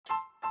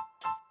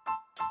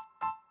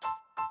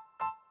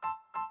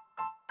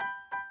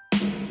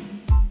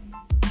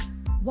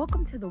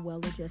Welcome to the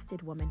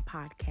Well-Adjusted Woman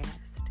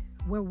podcast,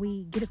 where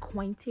we get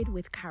acquainted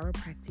with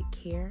chiropractic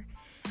care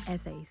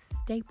as a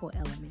staple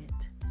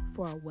element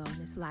for a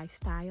wellness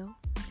lifestyle,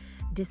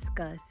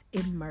 discuss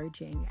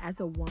emerging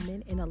as a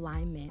woman in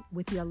alignment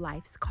with your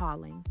life's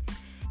calling,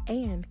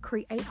 and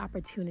create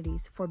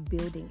opportunities for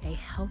building a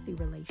healthy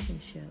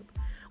relationship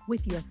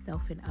with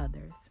yourself and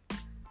others.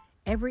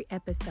 Every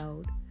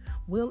episode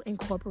will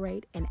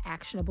incorporate an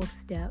actionable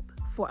step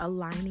for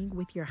aligning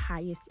with your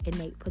highest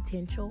innate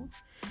potential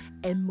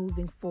and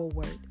moving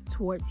forward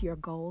towards your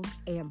goals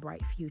and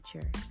bright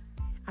future.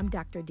 I'm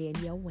Dr.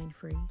 Danielle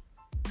Winfrey.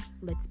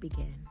 Let's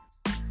begin.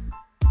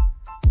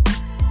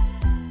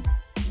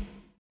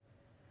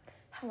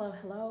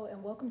 Hello,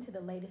 and welcome to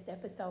the latest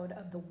episode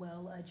of the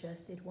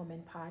Well-Adjusted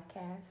Woman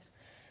podcast.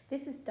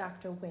 This is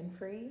Dr.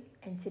 Winfrey,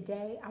 and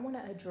today I want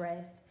to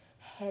address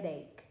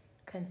headache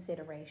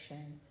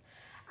considerations.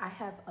 I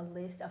have a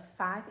list of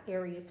 5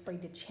 areas for you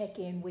to check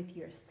in with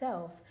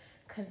yourself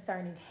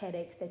concerning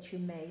headaches that you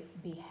may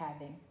be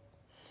having.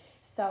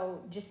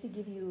 So just to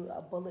give you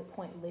a bullet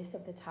point list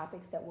of the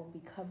topics that we'll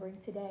be covering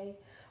today,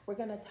 we're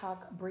going to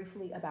talk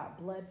briefly about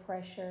blood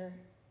pressure,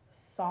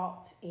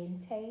 salt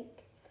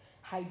intake,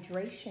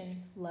 hydration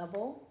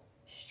level,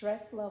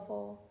 stress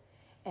level,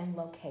 and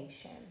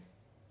location.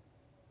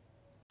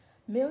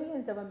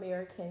 Millions of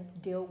Americans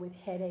deal with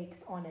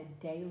headaches on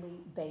a daily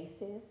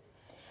basis.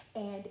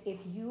 And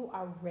if you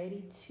are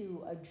ready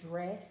to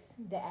address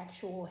the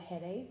actual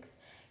headaches,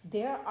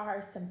 there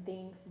are some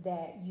things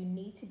that you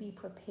need to be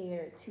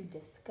prepared to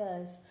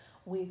discuss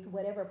with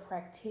whatever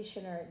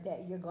practitioner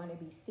that you're going to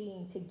be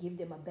seeing to give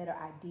them a better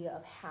idea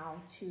of how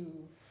to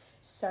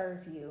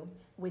serve you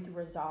with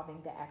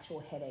resolving the actual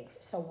headaches.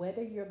 So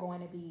whether you're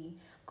going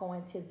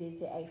to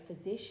visit a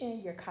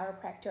physician, your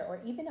chiropractor,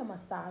 or even a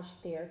massage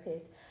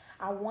therapist,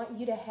 I want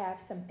you to have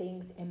some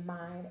things in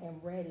mind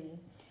and ready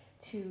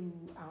to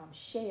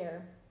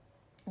share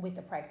with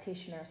the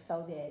practitioner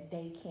so that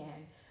they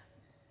can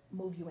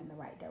move you in the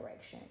right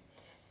direction.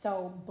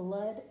 So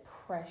blood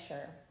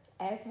pressure,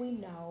 as we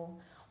know,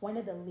 one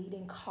of the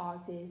leading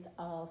causes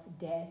of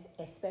death,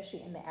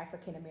 especially in the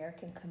African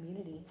American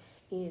community,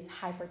 is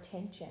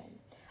hypertension,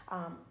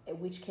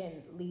 which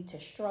can lead to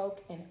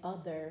stroke and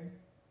other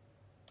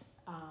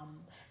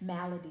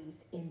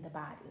maladies in the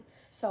body.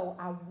 So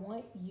I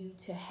want you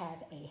to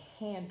have a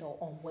handle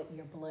on what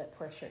your blood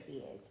pressure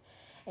is.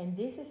 And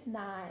this is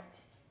not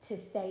to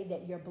say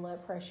that your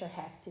blood pressure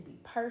has to be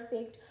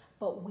perfect,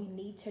 but we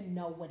need to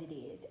know what it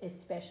is,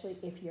 especially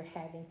if you're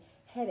having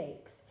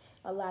headaches.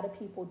 A lot of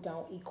people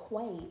don't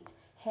equate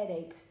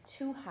headaches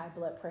to high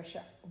blood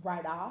pressure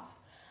right off,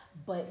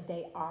 but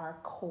they are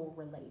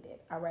correlated,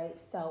 all right?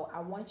 So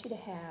I want you to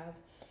have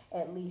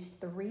at least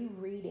 3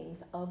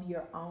 readings of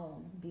your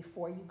own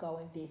before you go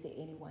and visit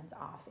anyone's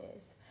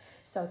office.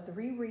 So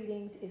 3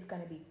 readings is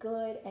going to be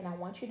good, and I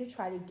want you to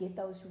try to get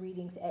those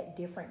readings at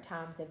different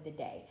times of the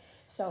day.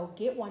 So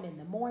get one in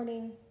the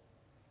morning,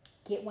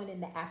 get one in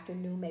the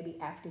afternoon, maybe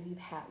after you've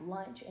had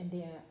lunch, and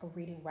then a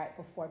reading right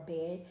before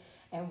bed,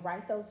 and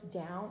write those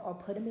down or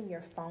put them in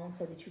your phone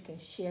so that you can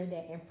share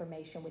that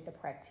information with the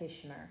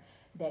practitioner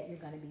that you're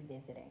going to be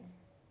visiting.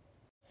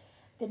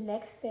 The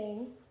next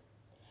thing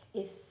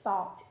is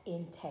salt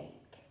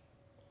intake.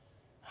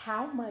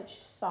 How much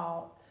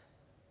salt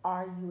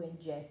are you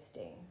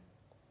ingesting?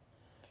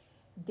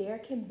 There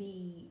can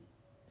be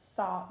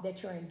salt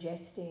that you're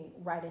ingesting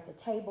right at the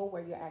table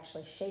where you're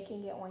actually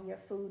shaking it on your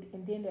food.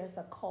 And then there's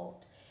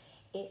occult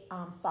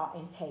salt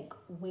intake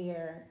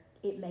where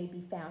it may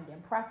be found in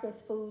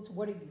processed foods.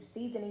 What are you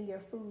seasoning your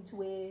foods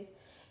with?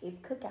 It's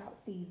cookout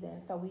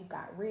season. So we've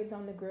got ribs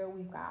on the grill.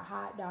 We've got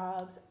hot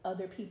dogs.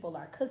 Other people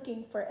are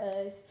cooking for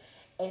us.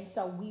 And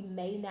so we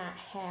may not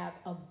have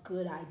a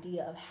good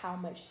idea of how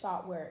much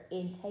salt we're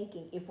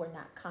intaking if we're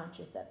not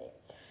conscious of it.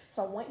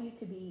 So I want you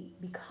to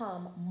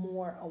become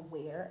more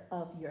aware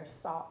of your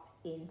salt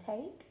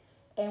intake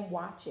and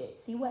watch it.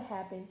 See what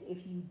happens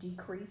if you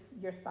decrease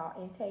your salt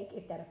intake,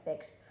 if that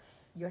affects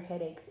your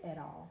headaches at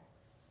all.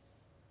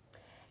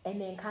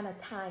 And then kind of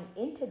tying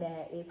into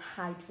that is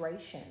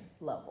hydration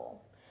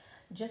level.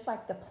 Just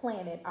like the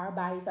planet, our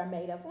bodies are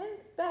made of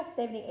about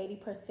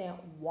 70-80%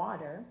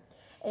 water.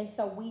 And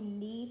so we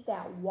need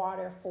that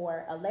water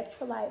for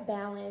electrolyte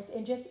balance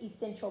and just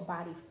essential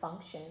body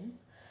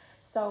functions.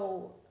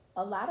 So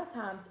a lot of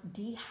times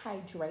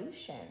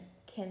dehydration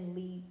can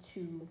lead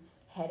to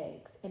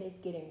headaches, and it's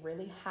getting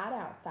really hot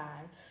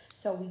outside.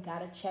 So we got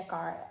to check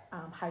our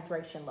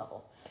hydration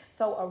level.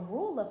 So a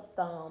rule of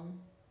thumb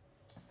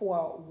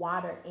for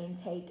water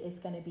intake is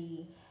going to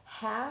be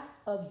half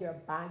of your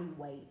body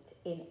weight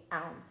in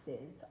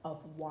ounces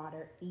of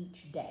water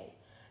each day.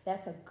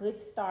 That's a good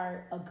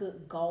start, a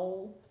good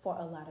goal for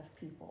a lot of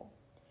people.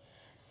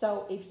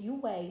 So if you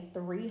weigh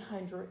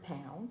 300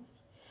 pounds,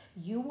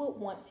 you would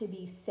want to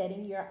be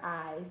setting your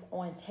eyes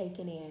on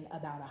taking in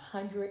about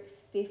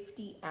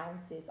 150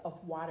 ounces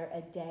of water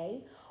a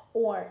day,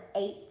 or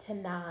 8 to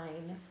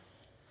 9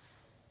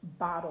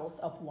 bottles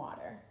of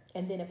water.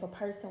 And then if a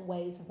person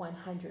weighs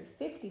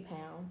 150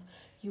 pounds,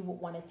 you would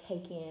want to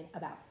take in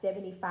about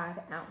 75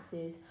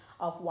 ounces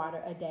of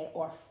water a day,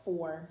 or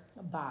 4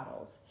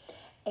 bottles.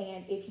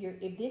 And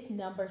if this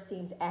number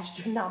seems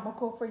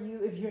astronomical for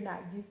you, if you're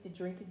not used to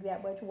drinking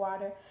that much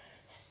water,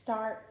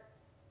 start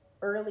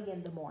early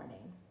in the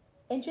morning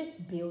and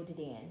just build it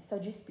in. So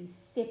just be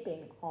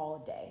sipping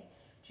all day.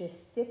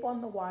 Just sip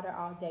on the water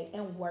all day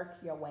and work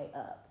your way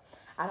up.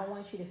 I don't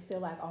want you to feel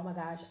like, oh my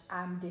gosh,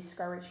 I'm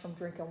discouraged from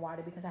drinking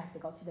water because I have to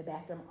go to the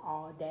bathroom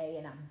all day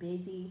and I'm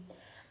busy.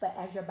 But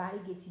as your body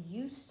gets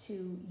used to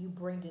you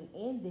bringing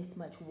in this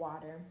much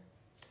water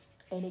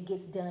and it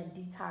gets done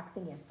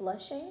detoxing and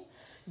flushing,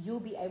 you'll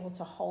be able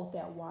to hold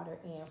that water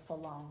in for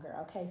longer.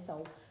 Okay,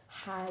 so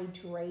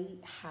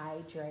hydrate,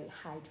 hydrate,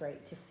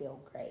 hydrate to feel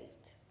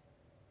great.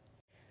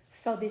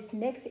 So this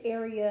next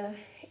area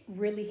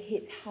really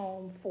hits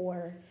home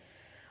for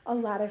a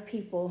lot of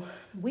people.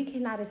 We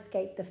cannot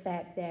escape the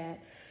fact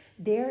that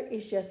there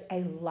is just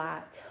a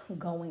lot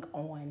going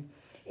on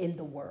in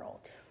the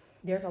world.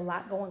 There's a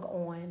lot going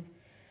on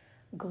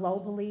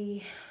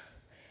globally,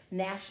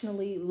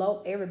 nationally,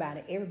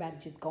 everybody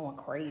just going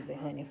crazy,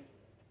 honey.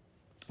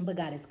 But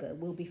God is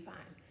good. We'll be fine.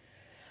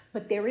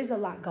 But there is a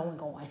lot going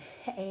on.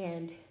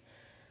 And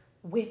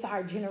with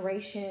our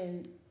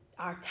generation,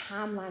 our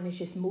timeline is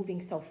just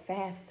moving so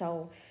fast.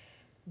 So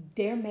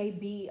there may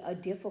be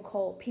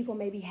people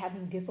may be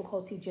having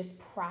difficulty just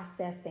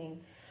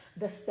processing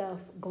the stuff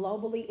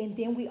globally. And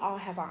then we all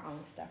have our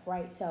own stuff,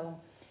 right? So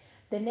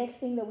the next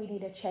thing that we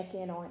need to check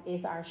in on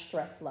is our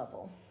stress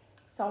level.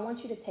 So I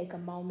want you to take a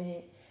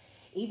moment,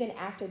 even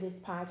after this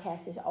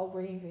podcast is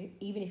over, even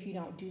if you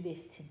don't do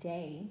this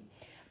today,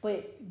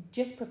 but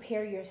just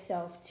prepare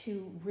yourself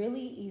to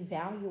really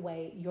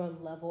evaluate your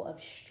level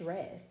of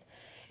stress.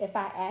 If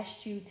I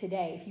asked you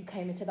today, if you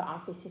came into the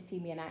office to see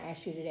me and I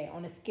asked you today,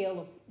 on a scale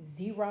of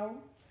 0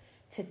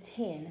 to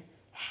 10,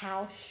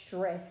 how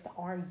stressed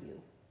are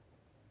you?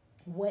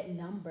 What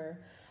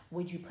number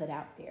would you put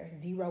out there?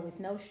 0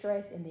 is no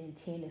stress, and then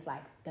 10 is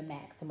like the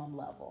maximum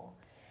level.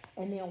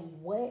 And then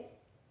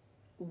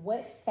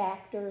what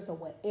factors or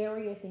what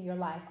areas in your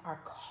life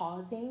are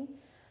causing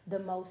the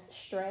most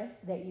stress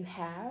that you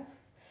have?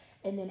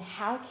 And then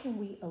how can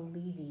we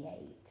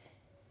alleviate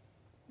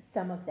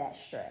some of that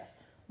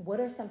stress? What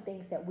are some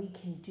things that we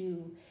can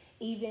do,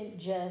 even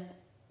just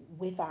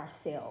with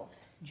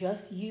ourselves?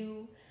 Just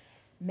you.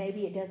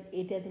 Maybe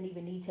it doesn't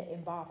even need to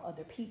involve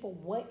other people.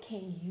 What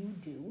can you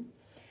do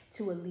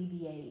to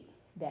alleviate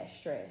that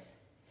stress?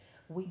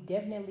 We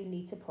definitely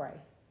need to pray.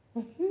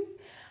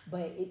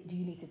 But do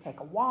you need to take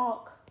a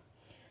walk?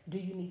 Do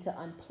you need to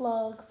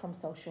unplug from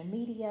social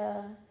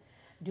media?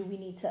 Do we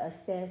need to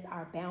assess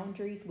our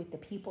boundaries with the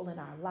people in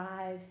our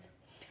lives?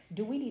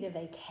 Do we need a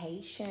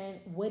vacation?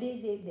 What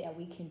is it that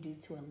we can do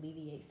to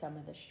alleviate some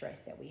of the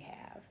stress that we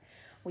have?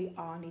 We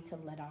all need to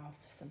let off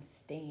some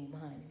steam,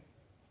 honey.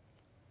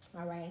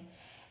 All right.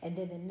 And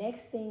then the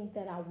next thing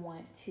that I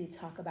want to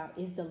talk about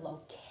is the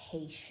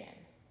location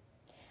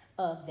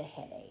of the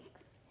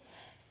headaches.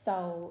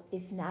 So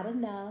it's not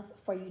enough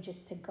for you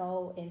just to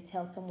go and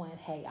tell someone,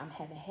 hey, I'm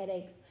having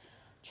headaches.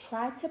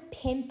 Try to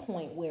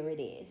pinpoint where it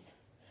is.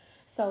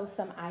 So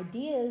some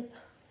ideas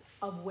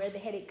of where the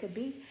headache could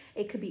be.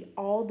 It could be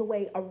all the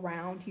way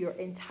around your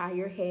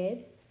entire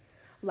head,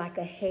 like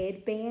a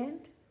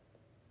headband,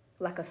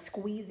 like a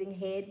squeezing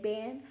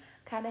headband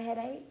kind of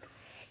headache.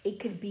 It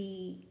could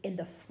be in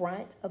the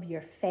front of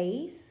your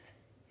face,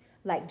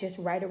 like just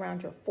right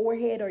around your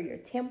forehead or your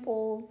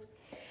temples.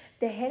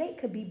 The headache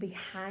could be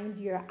behind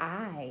your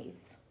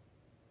eyes.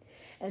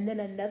 And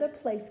then another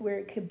place where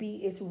it could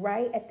be is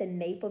right at the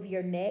nape of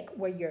your neck,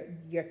 where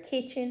your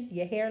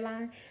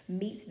hairline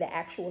meets the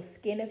actual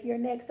skin of your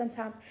neck.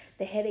 Sometimes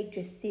the headache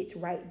just sits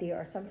right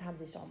there, or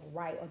sometimes it's on the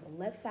right or the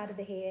left side of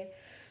the head.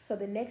 So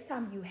the next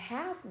time you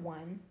have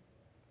one,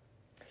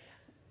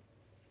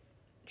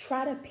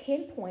 try to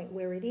pinpoint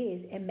where it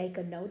is and make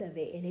a note of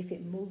it. And if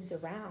it moves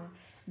around,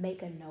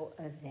 make a note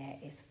of that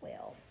as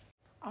well.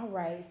 All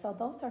right, so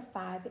those are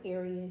 5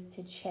 areas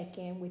to check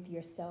in with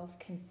yourself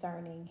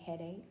concerning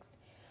headaches.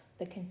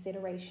 The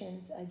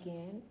considerations,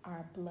 again,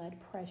 are blood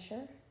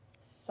pressure,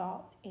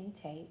 salt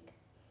intake,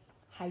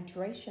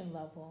 hydration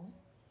level,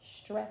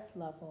 stress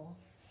level,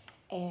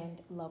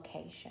 and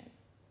location.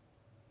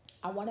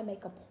 I want to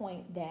make a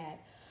point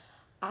that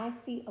I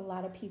see a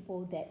lot of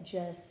people that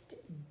just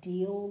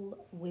deal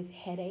with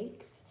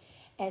headaches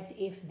as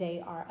if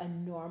they are a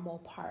normal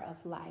part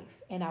of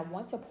life. And I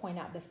want to point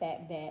out the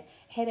fact that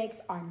headaches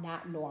are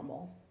not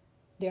normal.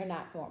 They're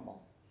not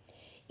normal.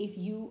 If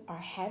you are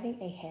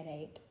having a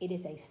headache, it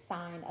is a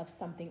sign of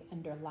something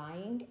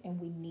underlying, and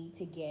we need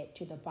to get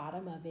to the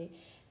bottom of it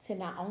to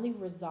not only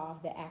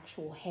resolve the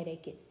actual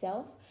headache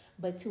itself,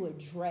 but to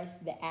address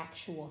the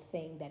actual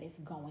thing that is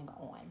going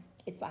on.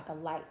 It's like a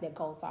light that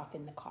goes off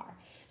in the car.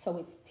 So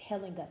it's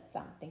telling us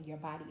something. Your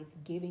body is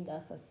giving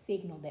us a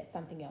signal that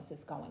something else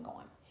is going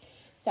on.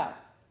 So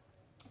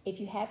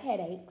if you have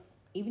headaches,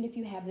 Even if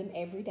you have them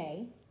every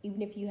day,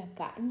 even if you have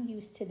gotten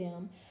used to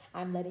them,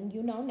 I'm letting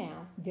you know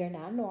now they're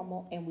not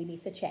normal and we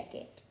need to check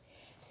it.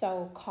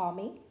 So call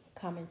me,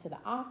 come into the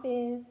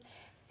office,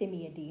 send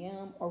me a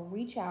DM, or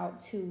reach out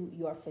to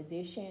your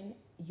physician,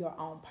 your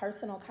own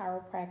personal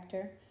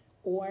chiropractor,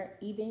 or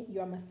even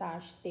your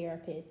massage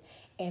therapist,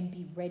 and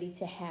be ready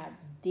to have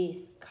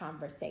this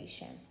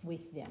conversation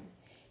with them.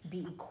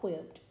 Be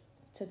equipped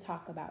to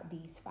talk about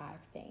these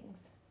 5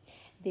 things.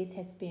 This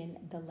has been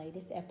the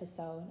latest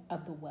episode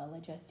of the Well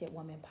Adjusted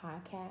Woman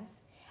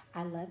podcast.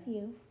 I love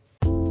you.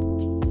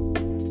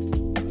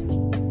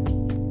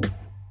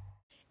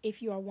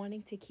 If you are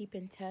wanting to keep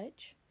in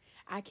touch,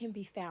 I can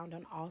be found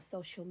on all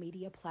social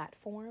media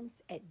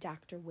platforms at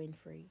Dr.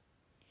 Winfrey,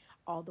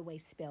 all the way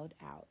spelled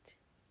out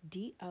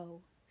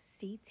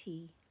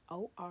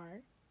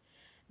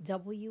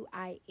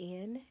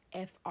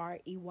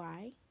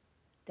DoctorWinfrey.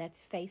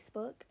 That's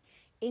Facebook,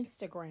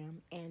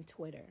 Instagram, and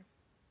Twitter.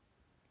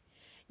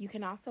 You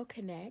can also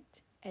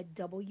connect at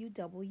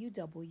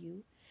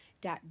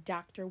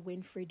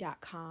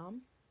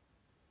www.drwinfrey.com,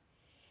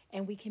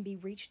 and we can be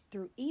reached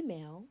through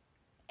email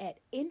at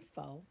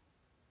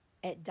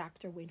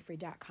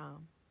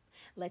info@drwinfrey.com.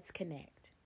 Let's connect.